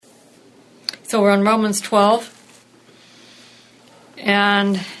So we're on Romans 12.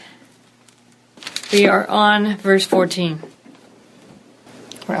 And we are on verse 14.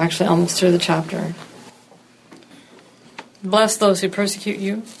 We're actually almost through the chapter. Bless those who persecute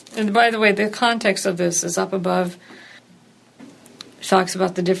you. And by the way, the context of this is up above. It talks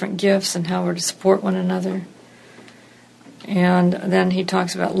about the different gifts and how we're to support one another. And then he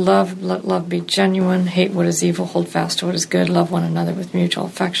talks about love. Let love be genuine. Hate what is evil. Hold fast to what is good. Love one another with mutual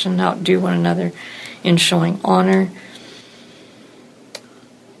affection. Outdo one another in showing honor.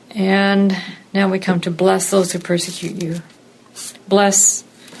 And now we come to bless those who persecute you. Bless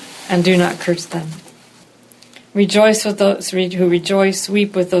and do not curse them. Rejoice with those who rejoice.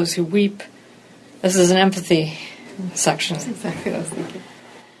 Weep with those who weep. This is an empathy section. That's exactly what I was thinking.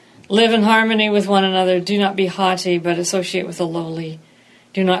 Live in harmony with one another. Do not be haughty, but associate with the lowly.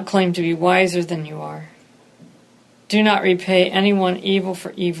 Do not claim to be wiser than you are. Do not repay anyone evil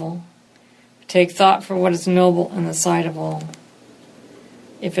for evil. Take thought for what is noble in the sight of all.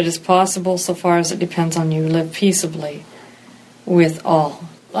 If it is possible, so far as it depends on you, live peaceably with all.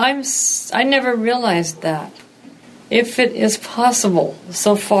 I never realized that. If it is possible,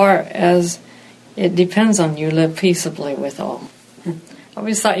 so far as it depends on you, live peaceably with all. I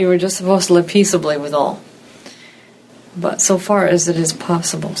always thought you were just supposed to live peaceably with all. But so far as it is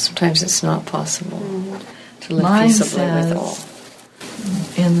possible, sometimes it's not possible to live peaceably with all.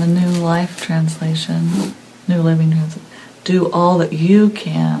 In the New Life Translation, New Living Translation, do all that you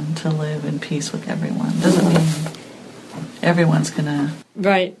can to live in peace with everyone. Doesn't mean everyone's going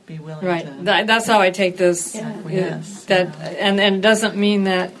to be willing to. That's how I take this. Yes. And it doesn't mean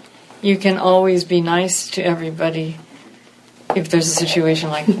that you can always be nice to everybody if there's a situation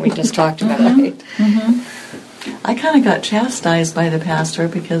like we just talked about. I kind of got chastised by the pastor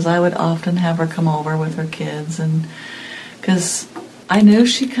because I would often have her come over with her kids, and because I knew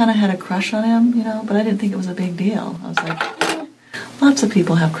she kind of had a crush on him, but I didn't think it was a big deal. I was like, lots of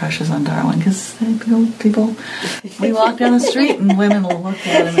people have crushes on Darwin because people, we walk down the street and women will look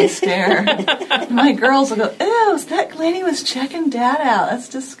at him and stare. And my girls will go, ew, that lady was checking Dad out. That's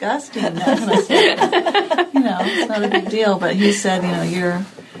disgusting. That kind of stuff. It's not a big deal. But he said,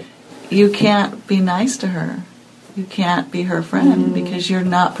 you can't be nice to her. You can't be her friend because you're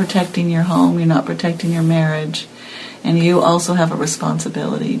not protecting your home. You're not protecting your marriage. And you also have a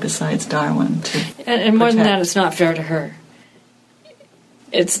responsibility besides Darwin to and more than that, it's not fair to her.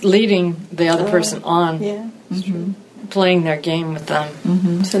 It's leading the other person on. Yeah, that's true. Playing their game with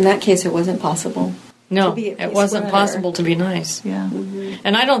them. So in that case, it wasn't possible. No, it wasn't possible to be nice. Yeah.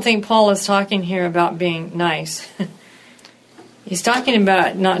 And I don't think Paul is talking here about being nice. He's talking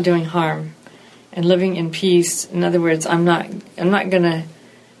about not doing harm and living in peace. In other words, I'm not going to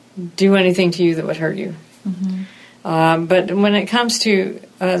do anything to you that would hurt you. But when it comes to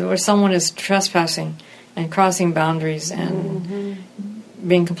where someone is trespassing and crossing boundaries and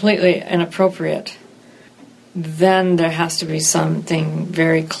being completely inappropriate, then there has to be something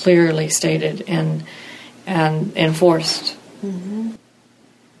very clearly stated and enforced.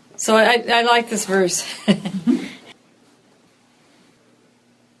 So I like this verse.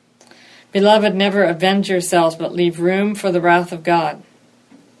 Beloved, never avenge yourselves, but leave room for the wrath of God.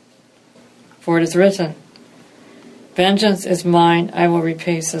 For it is written, vengeance is mine, I will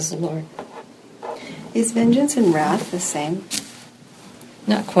repay, says the Lord. Is vengeance and wrath the same?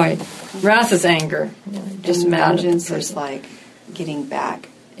 Not quite. Wrath is anger. Just mad. Vengeance is like getting back.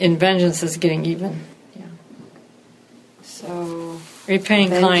 And vengeance is getting even. Yeah. So repaying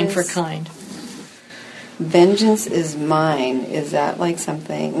kind for kind. Vengeance is mine. Is that like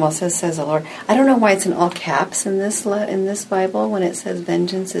something? Well, it says the Lord. I don't know why it's in all caps in this Bible when it says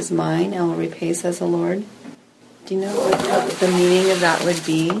vengeance is mine, I will repay, says the Lord. Do you know what the meaning of that would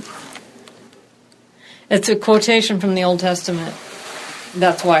be? It's a quotation from the Old Testament.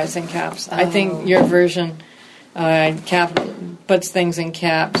 That's why it's in caps. I think your version puts things in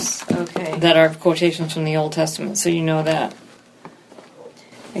caps that are quotations from the Old Testament, so you know that.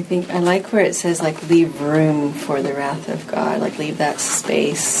 I think I like where it says, like, leave room for the wrath of God, like leave that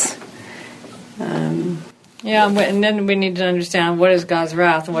space. Yeah, and then we need to understand what is God's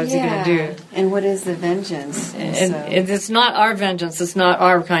wrath and what is He going to do. And what is the vengeance? It's not our vengeance. It's not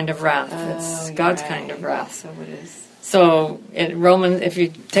our kind of wrath. It's God's kind of wrath. So it is. So Romans, if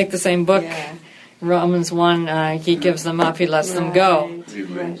you take the same book, Romans 1, He gives them up. He lets them go.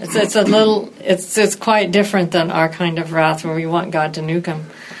 Right. It's quite different than our kind of wrath where we want God to nuke them.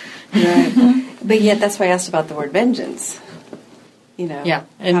 Right. But yet that's why I asked about the word vengeance. Yeah,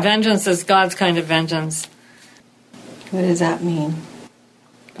 and vengeance is God's kind of vengeance. What does that mean?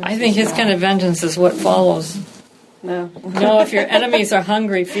 I think His kind of vengeance is what follows No. No, if your enemies are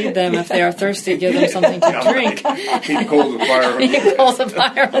hungry, feed them. If they are thirsty, give them something to drink. Heap coals of fire. Heap coals of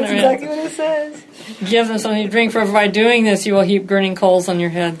fire on That's their exactly heads. what it says. Give them something to drink, for by doing this you will heap burning coals on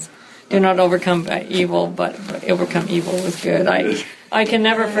your heads. Do not overcome evil, but overcome evil with good. I can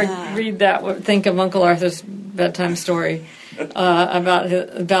never read that. Think of Uncle Arthur's bedtime story about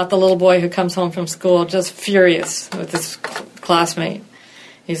the little boy who comes home from school just furious with his classmate.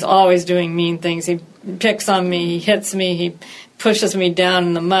 He's always doing mean things. He picks on me. He hits me. He pushes me down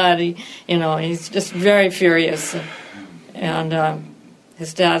in the mud. He's just very furious. And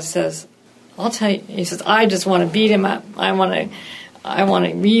his dad says, "I'll tell you." He says, "I just want to beat him up. I want to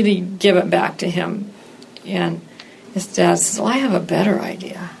really give it back to him." And his dad says, "Well, I have a better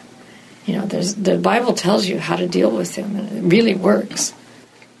idea. The Bible tells you how to deal with him, and it really works."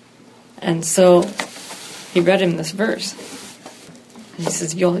 And so he read him this verse. And he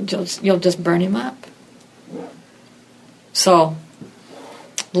says, "You'll just burn him up." So,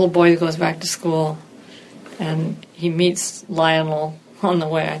 little boy goes back to school, and he meets Lionel on the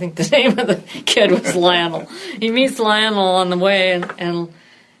way. I think the name of the kid was Lionel. He meets Lionel on the way, and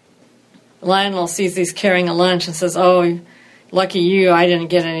Lionel sees he's carrying a lunch and says, "Oh, lucky you, I didn't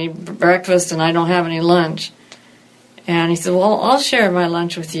get any breakfast and I don't have any lunch." And he said, "Well, I'll share my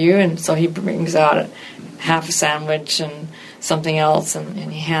lunch with you." And so he brings out half a sandwich and something else,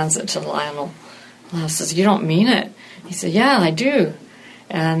 and he hands it to Lionel. Lionel says, "You don't mean it." He said, "Yeah, I do."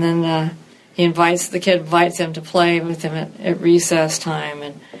 And then the kid invites him to play with him at recess time,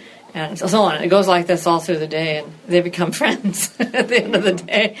 and so on. It goes like this all through the day, and they become friends at the end of the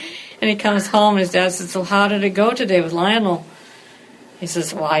day. And he comes home, and his dad says, "So how did it go today with Lionel?" He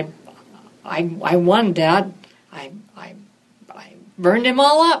says, "Well, I won, Dad. I burned him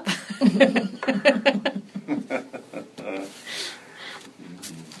all up."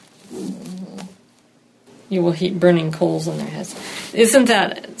 You will heap burning coals on their heads. Isn't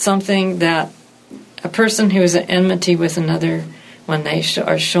that something that a person who is at enmity with another, when they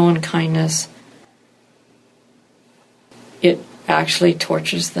are shown kindness, it actually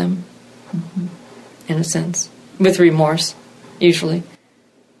tortures them, in a sense, with remorse, usually.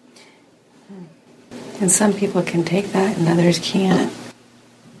 And some people can take that and others can't.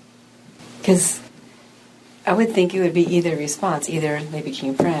 Because I would think it would be either response. Either they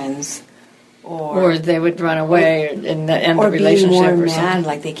became friends, or they would run away and end the relationship, be more or mad, something.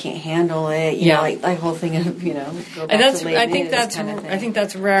 Like they can't handle it. You know, like that whole thing of go back And to late I think news that's kind of thing. I think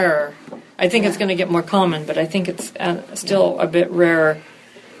that's rarer. I think it's going to get more common, but I think it's still a bit rarer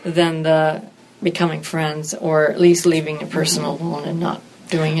than the becoming friends, or at least leaving a person alone and not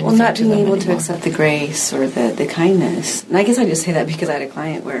doing anything. Well, not to being them able to anymore. accept the grace or the kindness. And I guess I just say that because I had a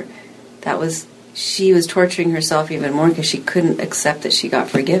client where she was torturing herself even more because she couldn't accept that she got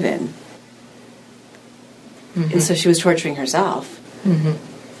forgiven. Mm-hmm. And so she was torturing herself. Mm-hmm.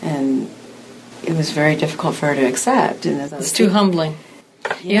 And it was very difficult for her to accept. And as I was It's too humbling.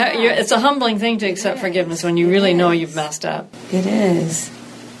 Yeah. It's a humbling thing to accept forgiveness when you really know you've messed up. It is.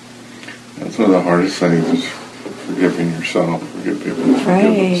 That's one of the hardest things is forgiving yourself, forgive people who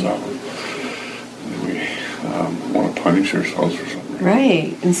forgive themselves. And we want to punish ourselves for something.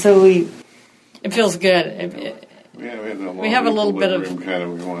 Right. And so It feels good. We have a little bit of... kind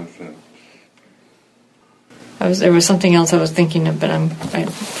of, we want to... There was something else I was thinking of, but I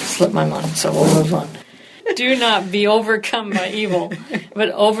slipped my mind, so we'll move on. Do not be overcome by evil, but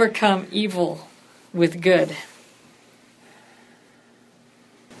overcome evil with good.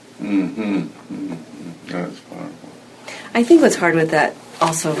 That's powerful. I think what's hard with that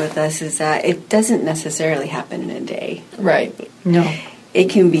also with us is that it doesn't necessarily happen in a day. Right. No. It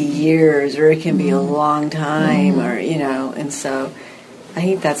can be years or it can be a long time or, and so I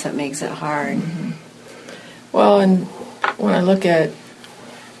think that's what makes it hard. Well, and when I look at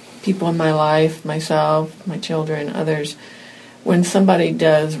people in my life, myself, my children, others, when somebody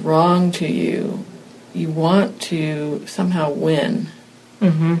does wrong to you, you want to somehow win.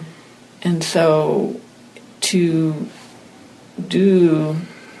 Mm-hmm. And so doing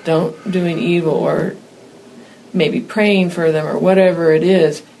evil or maybe praying for them or whatever it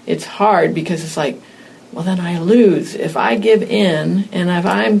is, it's hard because it's like, well, then I lose. If I give in and if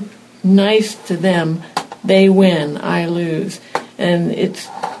I'm nice to them, they win, I lose. And it's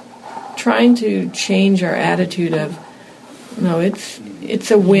trying to change our attitude of, no, it's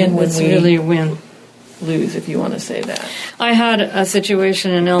a win when we really a win. Lose, if you want to say that. I had a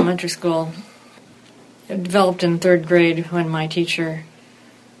situation in elementary school. It developed in third grade when my teacher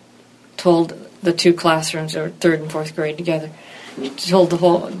told the two classrooms, or third and fourth grade together, she told the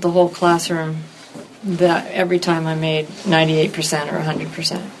whole classroom that every time I made 98% or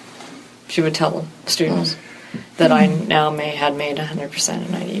 100%, she would tell the students. that I now had made 100% and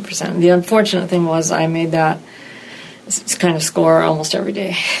 98%. The unfortunate thing was I made that kind of score almost every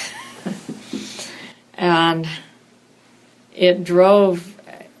day. And it drove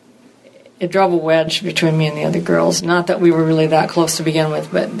a wedge between me and the other girls. Not that we were really that close to begin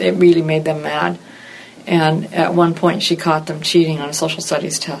with, but it really made them mad. And at one point she caught them cheating on a social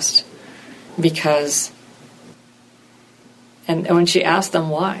studies test because, and when she asked them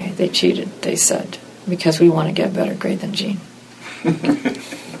why they cheated, they said, because we want to get a better grade than Jean.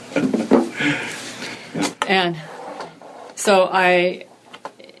 And so I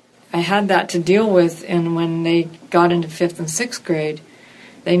had that to deal with, and when they got into 5th and 6th grade,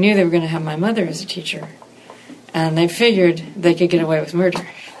 they knew they were going to have my mother as a teacher, and they figured they could get away with murder.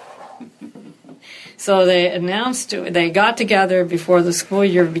 So they got together before the school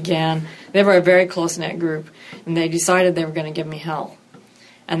year began. They were a very close-knit group, and they decided they were going to give me hell.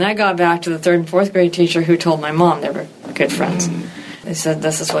 And that got back to the 3rd and 4th grade teacher who told my mom. They were good friends. They said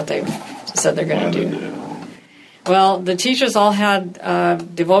this is what they said they're going to do. Well, the teachers all had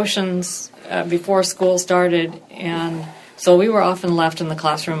devotions before school started, and so we were often left in the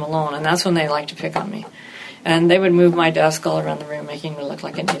classroom alone, and that's when they liked to pick on me. And they would move my desk all around the room, making me look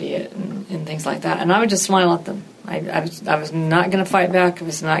like an idiot and things like that. And I would just smile at them. I was not going to fight back. I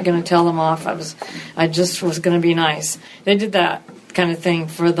was not going to tell them off. I just was going to be nice. They did that kind of thing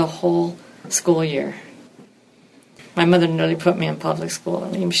for the whole school year. My mother nearly put me in public school.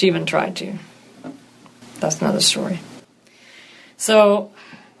 I mean, she even tried to. That's another story. So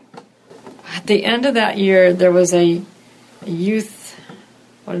at the end of that year, there was a youth,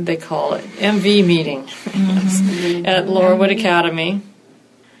 what did they call it? MV meeting at Laurelwood Academy.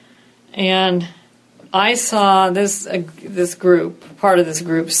 And I saw this group, part of this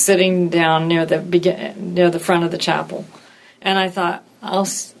group, sitting down near the front of the chapel. And I thought, I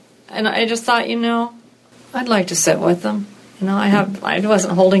just thought, I'd like to sit with them. I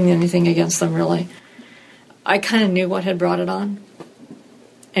wasn't holding anything against them, really. I kind of knew what had brought it on.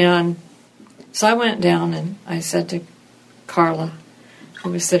 And so I went down and I said to Carla,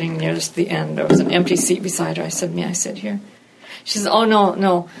 who was sitting near the end, there was an empty seat beside her. I said, may I sit here? She says, oh,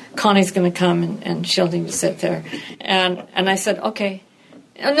 no, Connie's going to come and she'll need to sit there. And I said, okay.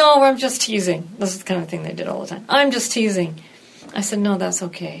 No, I'm just teasing. This is the kind of thing they did all the time. I'm just teasing. I said, no, that's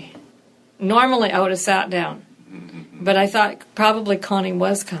okay. Normally I would have sat down. But I thought probably Connie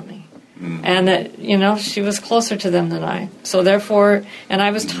was coming. And that, she was closer to them than I. So therefore, and I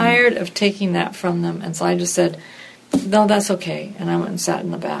was tired of taking that from them. And so I just said, no, that's okay. And I went and sat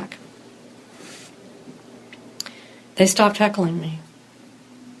in the back. They stopped heckling me.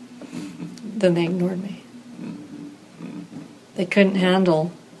 Then they ignored me. They couldn't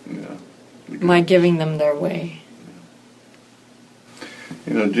handle my giving them their way.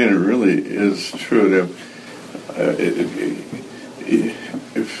 Jen, it really is true that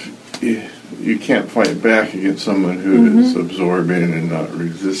if you can't fight back against someone who is absorbing and not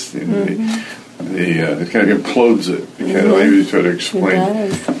resisting, it kind of implodes it. You kind of maybe try to explain.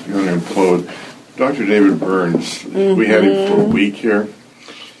 You're going to implode. Dr. David Burns, we had him for a week here.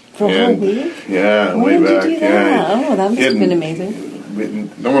 For a whole week? Yeah, Why way did back. You do that? Oh, that must have been amazing.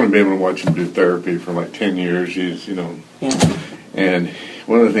 I want to be able to watch him do therapy for like 10 years. And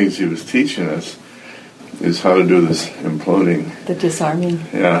one of the things he was teaching us is how to do this imploding. The disarming.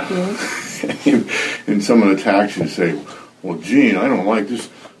 Yeah. And someone attacks you and say, well, Gene, I don't like this.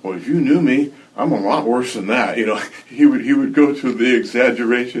 Well, if you knew me, I'm a lot worse than that. He would go to the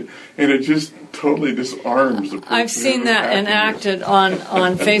exaggeration, and it just totally disarms the person. I've seen that enacted on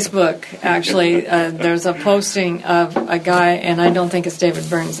Facebook, actually. There's a posting of a guy, and I don't think it's David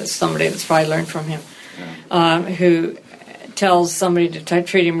Burns, it's somebody that's probably learned from him, who tells somebody to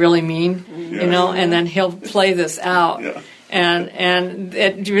treat him really mean, and then he'll play this out. Yeah. And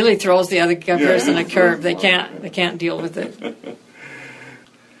it really throws the other person a curve. They can't deal with it.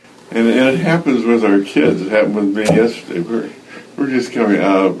 And it happens with our kids. It happened with me yesterday. We're just coming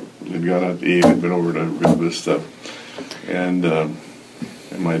out. We'd gone out to eat. We'd been over to Vista, and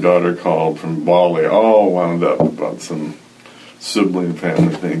my daughter called from Bali, all wound up about some sibling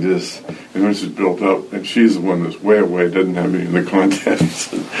family thing. And this is built up, and she's the one that's way away, doesn't have any of the contents.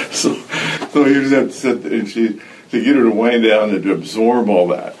 so you just have to sit there, and to get her to wind down and to absorb all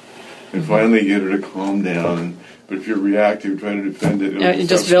that, and finally get her to calm down. But if you're reactive, trying to defend it, it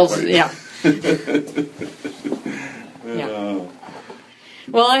just builds. Yeah.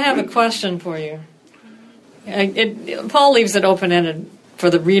 Well, I have a question for you. Paul leaves it open-ended for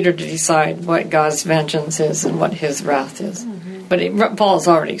the reader to decide what God's vengeance is and what His wrath is. But Paul has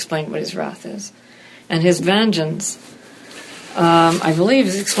already explained what His wrath is, and His vengeance, I believe,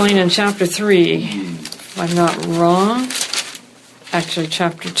 is explained in chapter 3. if I'm not wrong. Actually,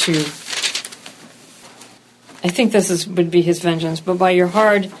 chapter 2. I think this would be his vengeance. But by your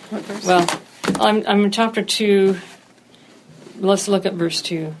hard, well, I'm in chapter 2. Let's look at verse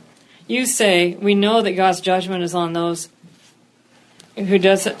 2. You say, we know that God's judgment is on those who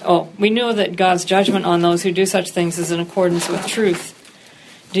does it. Oh, we know that God's judgment on those who do such things is in accordance with truth.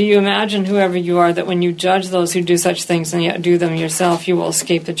 Do you imagine, whoever you are, that when you judge those who do such things and yet do them yourself, you will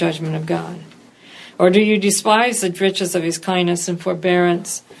escape the judgment of God? Or do you despise the riches of his kindness and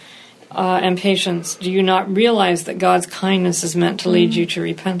forbearance and patience? Do you not realize that God's kindness is meant to lead you to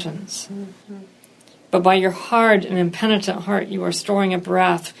repentance? But by your hard and impenitent heart you are storing up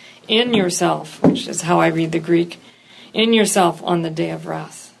wrath in yourself, which is how I read the Greek, in yourself on the day of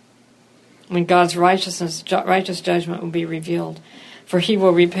wrath, when God's righteous judgment will be revealed, for he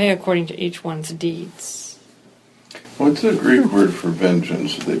will repay according to each one's deeds. What's the Greek word for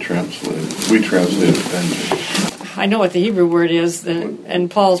vengeance they translated? We translated vengeance. I know what the Hebrew word is,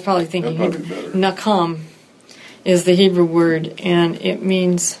 and Paul's probably thinking nakam is the Hebrew word, and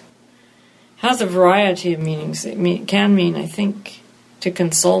it has a variety of meanings. It can mean, I think, to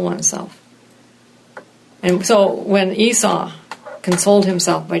console oneself. And so when Esau consoled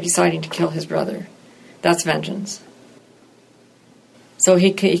himself by deciding to kill his brother, that's vengeance. So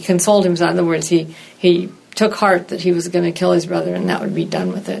he consoled himself. In other words, he took heart that he was going to kill his brother, and that would be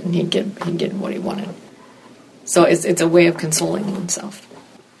done with it, and he'd get what he wanted. So it's a way of consoling oneself.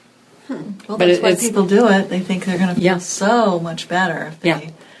 Well, that's why people do it. They think they're going to feel so much better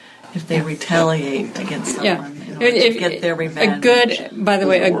if they retaliate against someone in order to get their revenge.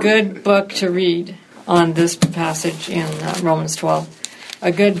 A good book to read on this passage in Romans 12.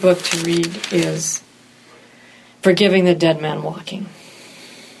 A good book to read is Forgiving the Dead Man Walking.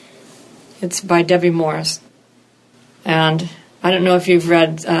 It's by Debbie Morris. And I don't know if you've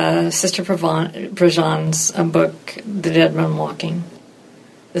read Sister Prejean's book, The Dead Man Walking.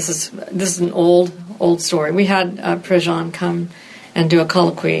 This is an old story. We had Prejean come and do a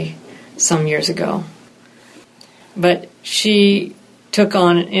colloquy some years ago. But she took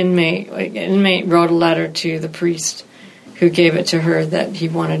on an inmate. An inmate wrote a letter to the priest who gave it to her that he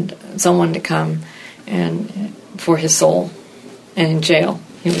wanted someone to come and for his soul. And in jail.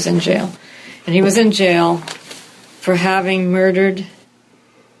 He was in jail. And he was in jail for having murdered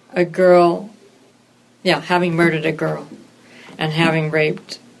a girl. Yeah, having murdered a girl. And having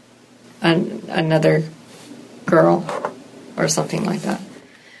raped another girl or something like that.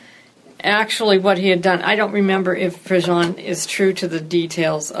 Actually, what he had done, I don't remember if Prejean is true to the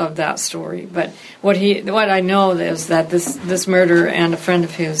details of that story, but what I know is that this murderer and a friend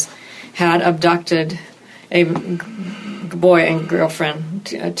of his had abducted a boy and girlfriend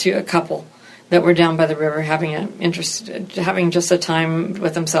to a couple that were down by the river having just a time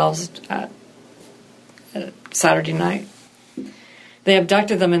with themselves at Saturday night. They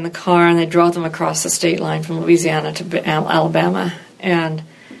abducted them in the car and they drove them across the state line from Louisiana to Alabama, and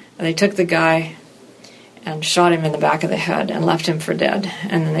they took the guy and shot him in the back of the head and left him for dead.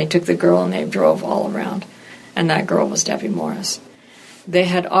 And then they took the girl and they drove all around. And that girl was Debbie Morris. They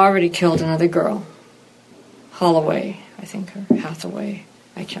had already killed another girl, Holloway, I think, or Hathaway,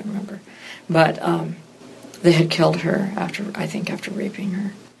 I can't remember. But they had killed her after raping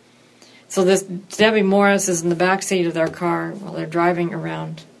her. So this Debbie Morris is in the back seat of their car while they're driving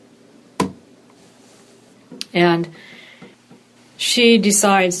around. And she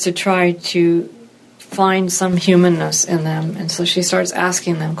decides to try to find some humanness in them, and so she starts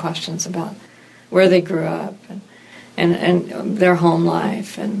asking them questions about where they grew up and their home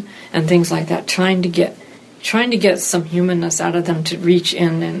life and things like that, trying to get some humanness out of them to reach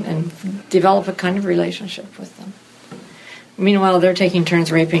in and develop a kind of relationship with them. Meanwhile, they're taking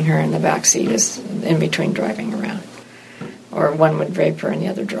turns raping her in the back seat, is in between driving around, or one would rape her and the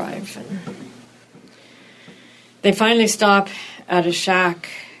other drive. And they finally stop at a shack,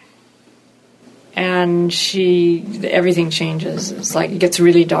 and everything changes. It's like it gets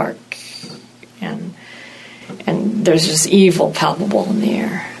really dark, and there's just evil palpable in the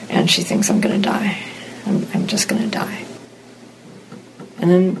air, and she thinks, I'm going to die. I'm just going to die. And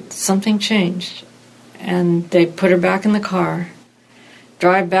then something changed, and they put her back in the car,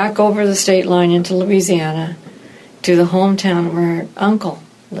 drive back over the state line into Louisiana to the hometown where her uncle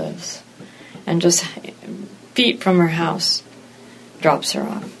lives, and just feet from her house drops her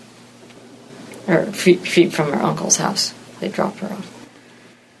off. Or feet from her uncle's house, they drop her off.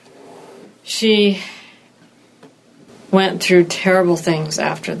 She went through terrible things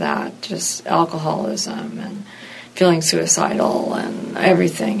after that, just alcoholism and feeling suicidal and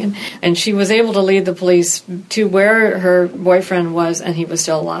everything. And she was able to lead the police to where her boyfriend was, and he was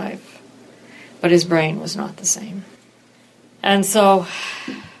still alive. but his brain was not the same. And so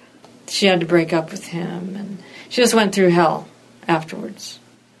she had to break up with him, and she just went through hell afterwards.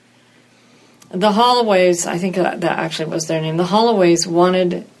 The Holloways, I think that actually was their name, the Holloways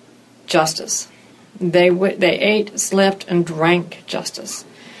wanted justice. They ate, slept, and drank justice.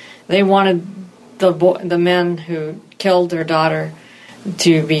 They wanted the men who killed their daughter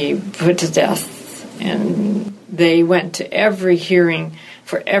to be put to death, and they went to every hearing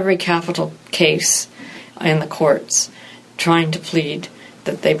for every capital case in the courts, trying to plead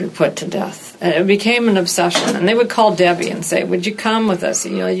that they be put to death. And it became an obsession. And they would call Debbie and say, "Would you come with us?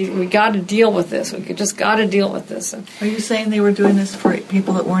 We got to deal with this. We just got to deal with this." And are you saying they were doing this for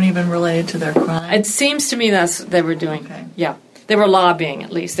people that weren't even related to their crime? it seems to me that's what they were doing. Okay. Yeah, they were lobbying.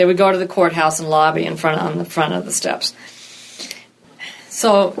 At least they would go to the courthouse and lobby on the front of the steps.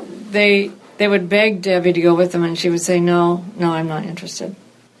 So they would beg Debbie to go with them, and she would say, "No, I'm not interested,"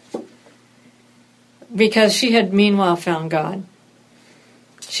 because she had meanwhile found God.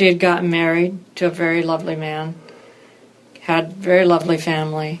 She had gotten married to a very lovely man, had a very lovely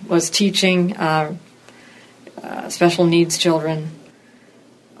family, was teaching special needs children,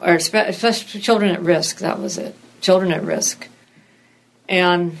 or special children at risk, that was it, children at risk.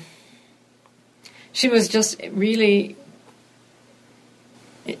 And she was just really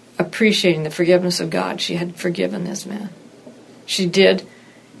appreciating the forgiveness of God. She had forgiven this man. She did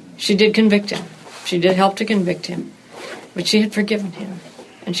convict him. She did help to convict him, but she had forgiven him.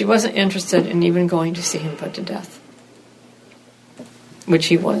 And she wasn't interested in even going to see him put to death, which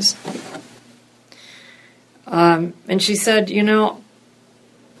he was. And she said,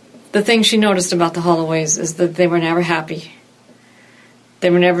 the thing she noticed about the Holloways is that they were never happy. They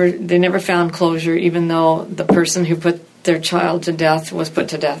never found closure, even though the person who put their child to death was put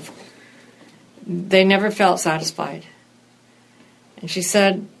to death. They never felt satisfied. And she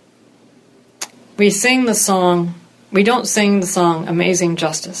said, we don't sing the song Amazing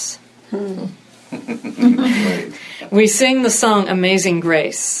Justice. We sing the song Amazing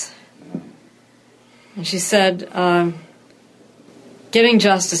Grace. And she said, getting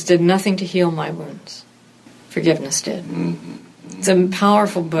justice did nothing to heal my wounds. Forgiveness did. It's a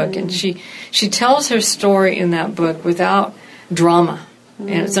powerful book, and she tells her story in that book without drama.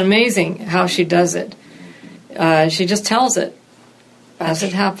 And it's amazing how she does it. She just tells it as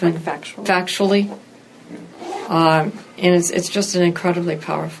it happened. Like factually. And it's just an incredibly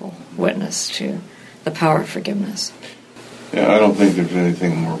powerful witness to the power of forgiveness. Yeah, I don't think there's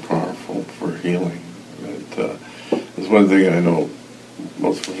anything more powerful for healing. There's one thing I know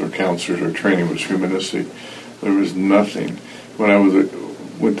most of us are counselors, our training was humanistic. There was nothing. When I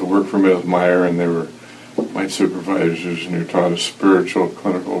went to work for Ms. Meyer, and they were my supervisors, and you're taught a spiritual,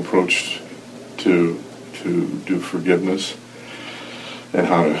 clinical approach to do forgiveness and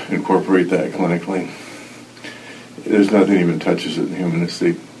how to incorporate that clinically. There's nothing even touches it in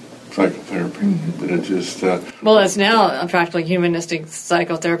humanistic psychotherapy. It just well, it's now practically humanistic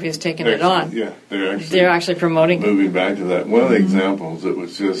psychotherapy has taken it on. Yeah, they're actually promoting moving back to that. One of the examples, it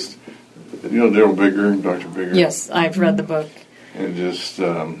was just Daryl Bigger, Dr. Bigger. Yes, I've read the book. And just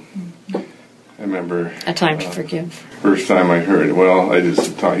I remember A Time to Forgive. First time I heard it. Well, I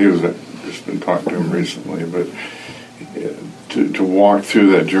just thought he was just been talking to him recently, but to walk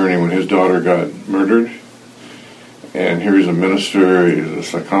through that journey when his daughter got murdered. And here he's a minister, he's a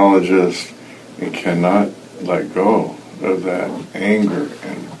psychologist, and cannot let go of that anger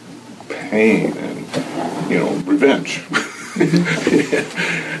and pain and, revenge.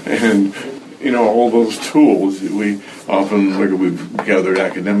 And, all those tools we often we gathered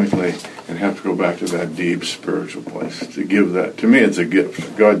academically and have to go back to that deep spiritual place to give that. To me, it's a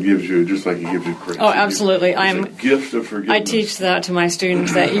gift. God gives you just like He gives you grace. Oh, absolutely. It's a gift of forgiveness. I teach that to my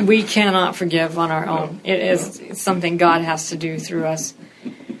students, that we cannot forgive on our own. It's something God has to do through us.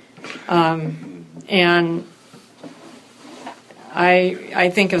 And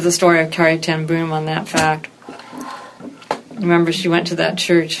I think of the story of Carrie Ten Boom on that fact. Remember, she went to that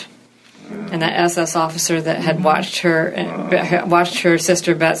church, and that SS officer that had watched her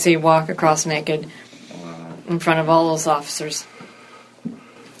sister Betsy walk across naked in front of all those officers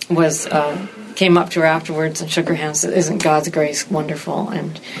came up to her afterwards and shook her hand and said, "Isn't God's grace wonderful?"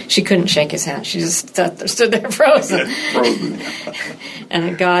 And she couldn't shake his hand. She just stood there frozen.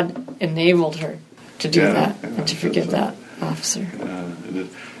 And God enabled her to do that and to forgive that officer.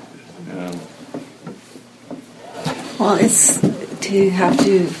 Well, it's to have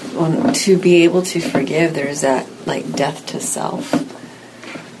to be able to forgive. There's that death to self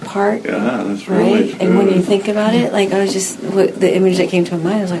part. Yeah, that's right. And when you think about it, the image that came to my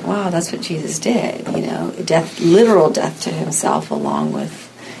mind was wow, that's what Jesus did. Literal death to himself, along with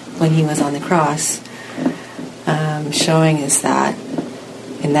when he was on the cross, showing us that.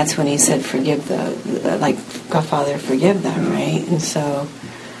 And that's when he said, forgive like, God, Father, forgive them, right? And so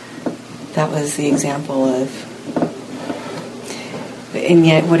that was the example of, and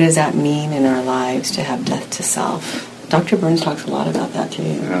yet what does that mean in our lives to have death to self? Dr. Burns talks a lot about that too.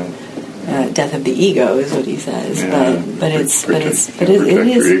 Yeah. Death of the ego is what he says, Yeah. but it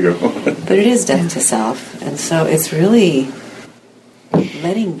is death to self, and so it's really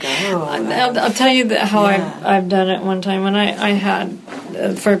letting go. I'll tell you how I've done it one time when I had,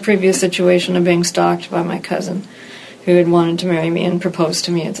 for a previous situation of being stalked by my cousin who had wanted to marry me and proposed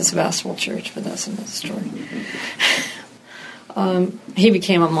to me at the Sebastopol Church, but that's another story. He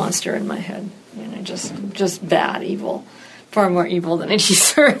became a monster in my head, just bad, evil, far more evil than he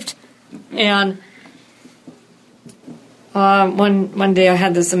deserved. And one day I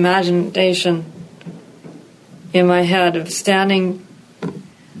had this imagination in my head of standing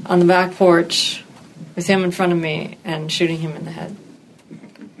on the back porch with him in front of me and shooting him in the head.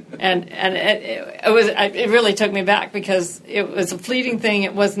 And it really took me back because it was a fleeting thing.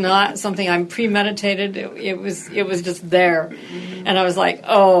 It was not something I'm premeditated. It was just there, and I was like,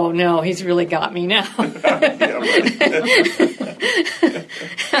 oh no, he's really got me now.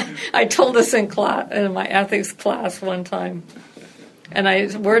 I told this in my ethics class one time, and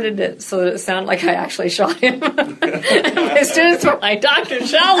I worded it so that it sounded like I actually shot him. And my students were like, Dr.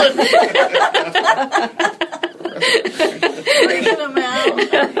 Sheldon. Freaking him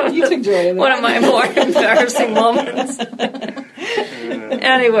out. You took joy in that. One of my more embarrassing moments.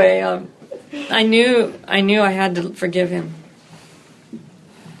 Anyway, I knew I had to forgive him,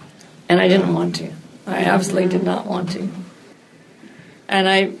 and I didn't want to. I absolutely did not want to. And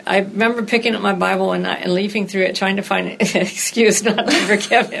I remember picking up my Bible and leafing through it, trying to find an excuse not to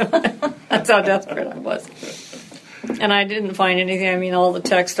forgive him. That's how desperate I was. And I didn't find anything. I mean, all the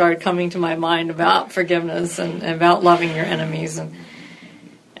texts started coming to my mind about forgiveness and about loving your enemies.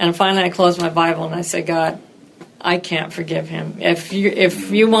 And finally I closed my Bible and I said, God, I can't forgive him. If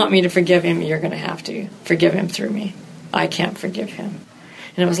you want me to forgive him, you're going to have to forgive him through me. I can't forgive him.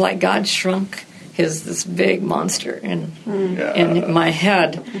 And it was like God shrunk this big monster in my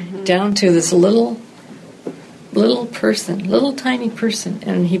head down to this little person, little tiny person.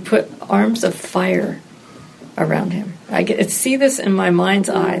 And he put arms of fire around him. I see this in my mind's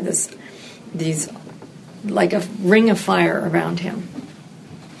eye, these like a ring of fire around him.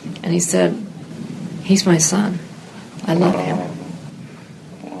 And he said, he's my son. I love him.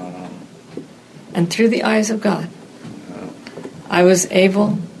 Wow. And through the eyes of God, I was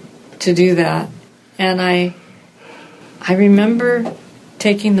able to do that. And I remember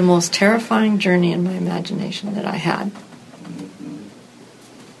taking the most terrifying journey in my imagination that I had.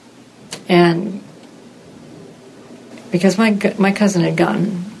 And because my cousin had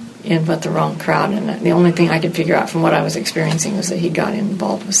gotten in with the wrong crowd, and the only thing I could figure out from what I was experiencing was that he got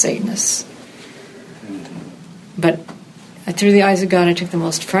involved with Satanists. But through the eyes of God, I took the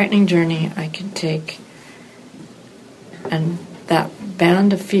most frightening journey I could take, and that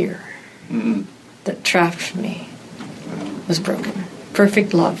band of fear that trapped me was broken.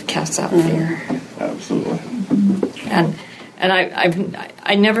 Perfect love casts out fear. Absolutely. And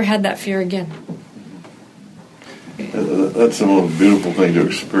I never had that fear again. That's the most beautiful thing to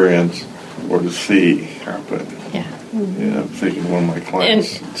experience or to see happen. Yeah. I'm thinking of one of my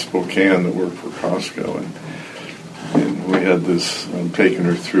clients in Spokane that worked for Costco, and we had this, taking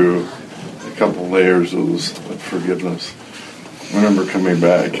her through a couple layers of forgiveness. I remember coming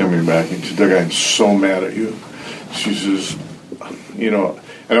back, and she said, Doug, I'm so mad at you. She says, and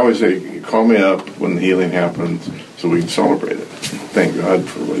I always say, call me up when the healing happens so we can celebrate it. Thank God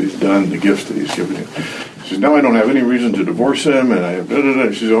for what he's done, the gifts that he's given you. She says, now I don't have any reason to divorce him, and I have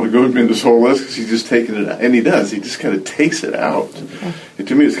da-da-da. She goes me this whole list because he's just taking it out. And he does. He just kind of takes it out. And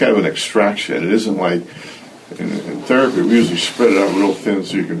to me, it's kind of an extraction. It isn't like, in therapy, we usually spread it out real thin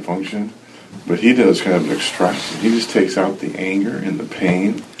so you can function. But he does kind of an extraction. He just takes out the anger and the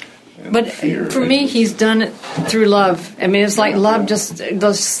pain and but the fear. For me, he's done it through love. I mean, it's like love just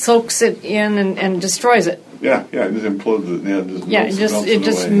soaks it in and destroys it. Yeah, it just implodes it. It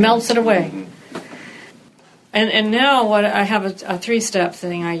just melts it away. Mm-hmm. And now what I have a 3-step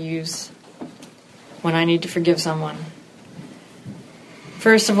thing I use when I need to forgive someone.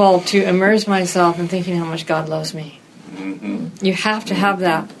 First of all, to immerse myself in thinking how much God loves me. Mm-hmm. You have to have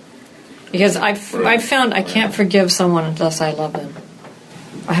that. Because I've found I can't forgive someone unless I love them.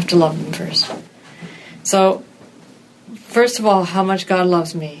 I have to love them first. So, first of all, how much God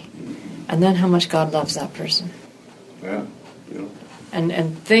loves me, and then how much God loves that person. Yeah.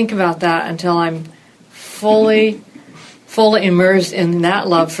 And think about that until I'm fully fully immersed in that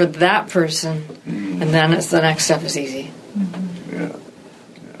love for that person, and then it's the next step is easy. Yeah.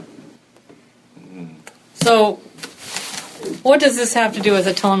 So, what does this have to do with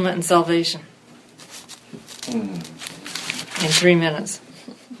atonement and salvation? In 3 minutes.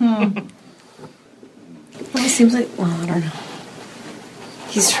 Well, it seems like, well, I don't know.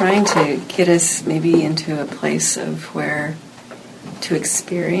 He's trying to get us maybe into a place of where to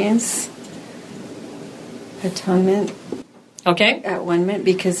experience atonement Okay? at one minute,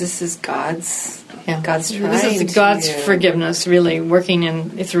 because this is God's trying This is God's to, forgiveness, really working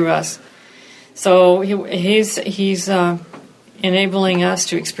in through us. So he's enabling us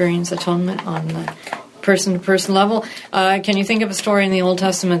to experience atonement on the person-to-person level. Can you think of a story in the Old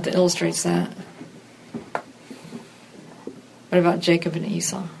Testament that illustrates that? What about Jacob and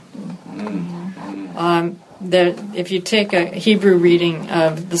Esau? If you take a Hebrew reading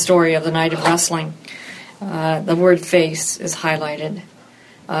of the story of the night of wrestling, the word face is highlighted.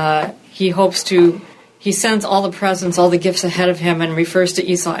 He sends all the presents, all the gifts ahead of him, and refers to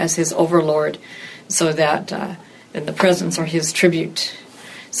Esau as his overlord, so that and the presents are his tribute,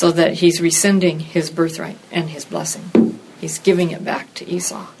 so that he's rescinding his birthright and his blessing. He's giving it back to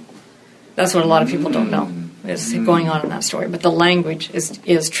Esau. That's what a lot of people don't know is going on in that story. But the language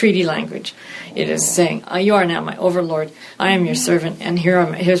is treaty language. It is saying, you are now my overlord, I am your servant, and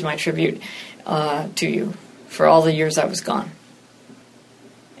here's my tribute to you for all the years I was gone.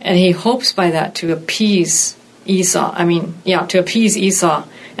 And he hopes by that to appease Esau. To appease Esau.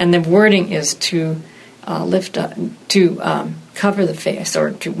 And the wording is to lift up, to cover the face, or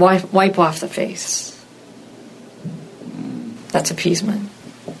to wipe off the face. That's appeasement.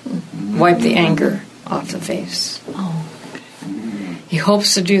 Wipe the anger off the face. Oh. He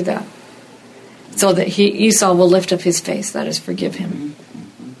hopes to do that, so that Esau will lift up his face. That is, forgive him.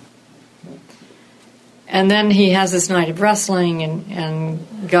 And then he has this night of wrestling,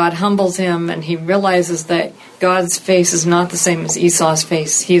 and God humbles him, and he realizes that God's face is not the same as Esau's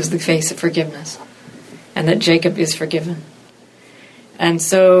face. He is the face of forgiveness, and that Jacob is forgiven. And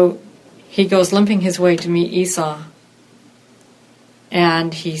so he goes limping his way to meet Esau,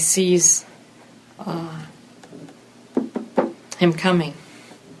 and he sees him coming.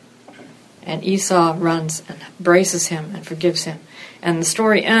 And Esau runs and embraces him and forgives him. And the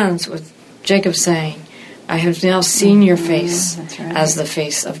story ends with Jacob saying, I have now seen your face as the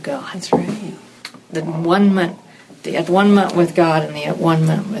face of God. That's right. The at one moment with God and the at one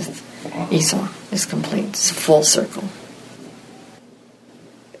moment with Esau is complete. It's a full circle.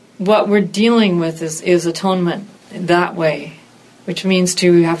 What we're dealing with is atonement that way, which means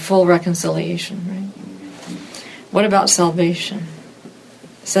to have full reconciliation, right? What about salvation?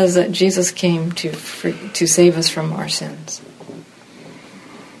 It says that Jesus came to save us from our sins.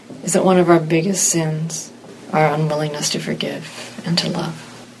 Isn't one of our biggest sins our unwillingness to forgive and to love?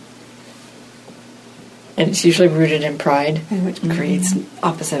 And it's usually rooted in pride. And which creates an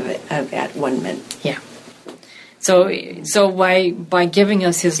opposite of at one minute. Yeah. So by giving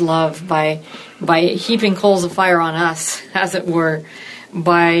us his love, by heaping coals of fire on us, as it were,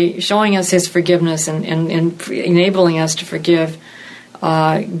 by showing us his forgiveness and enabling us to forgive,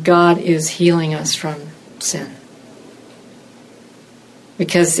 God is healing us from sin.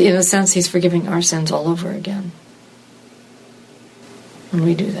 Because in a sense, he's forgiving our sins all over again. When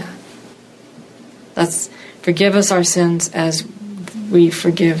we do that. That's forgive us our sins as we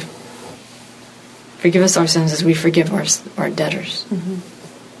forgive. Forgive us our sins as we forgive our debtors. Mm-hmm.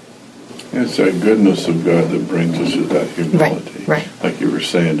 It's that goodness of God that brings us to that humility. Right. Like you were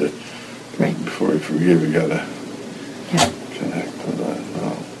saying, that before you forgive, you got to connect with that.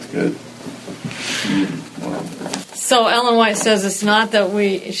 Wow, it's good. Wow. So Ellen White says it's not that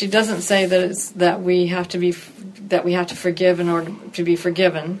she doesn't say that it's that we have to forgive in order to be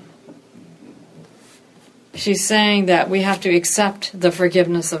forgiven. She's saying that we have to accept the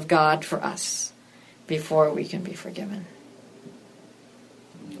forgiveness of God for us before we can be forgiven.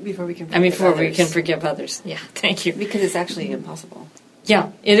 Before we can forgive others. Yeah, thank you. Because it's actually impossible.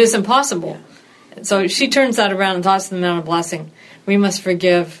 Yeah, it is impossible. Yeah. So she turns that around and thoughts in the Mount of Blessing. We must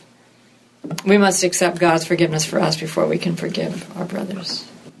forgive. We must accept God's forgiveness for us before we can forgive our brothers.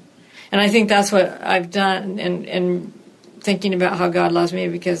 And I think that's what I've done in thinking about how God loves me,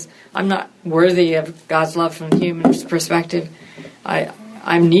 because I'm not worthy of God's love from the human perspective.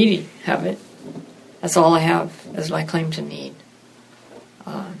 I'm needy of it. That's all I have is my claim to need.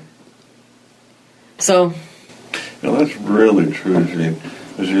 That's really true, Gene.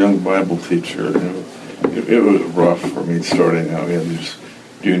 As a young Bible teacher, it was rough for me starting out. We had these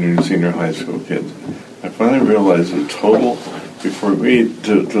junior and senior high school kids. I finally realized the total, before me,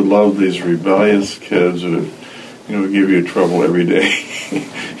 to love these rebellious kids who give you trouble every day.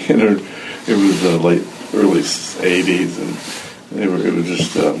 It was early 80s, and it was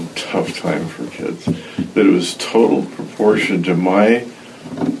just a tough time for kids. That it was total proportion to my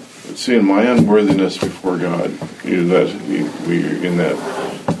unworthiness before God. We in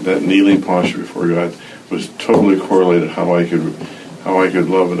that kneeling posture before God was totally correlated how I could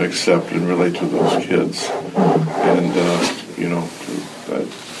love and accept and relate to those kids, and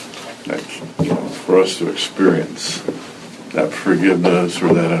for us to experience that forgiveness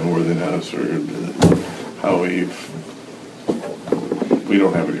or that unworthiness or how we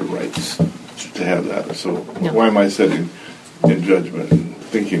don't have any rights to have that. So why am I sitting in judgment and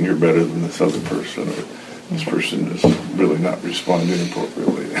thinking you're better than this other person, or this person is really not responding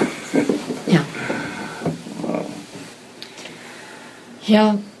appropriately? Yeah.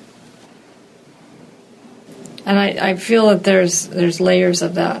 Yeah. And I feel that there's layers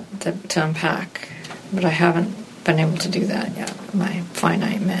of that to unpack, but I haven't been able to do that yet. My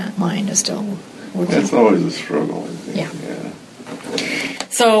finite mind is still working. It's always a struggle, I think. Yeah.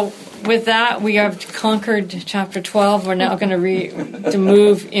 So with that, we have conquered chapter 12. We're now going to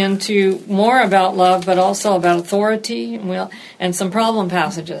move into more about love, but also about authority, and some problem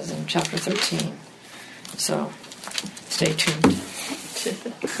passages in chapter 13. So stay tuned.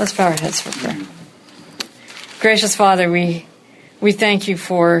 Let's bow our heads for prayer. Gracious Father, we thank you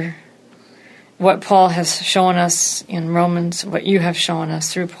for what Paul has shown us in Romans, what you have shown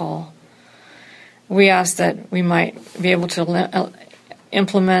us through Paul. We ask that we might be able to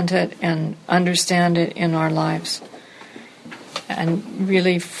implement it and understand it in our lives and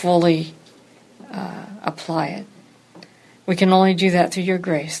really fully apply it. We can only do that through your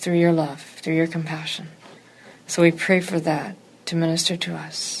grace, through your love, through your compassion. So we pray for that to minister to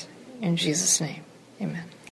us. In Jesus' name, amen.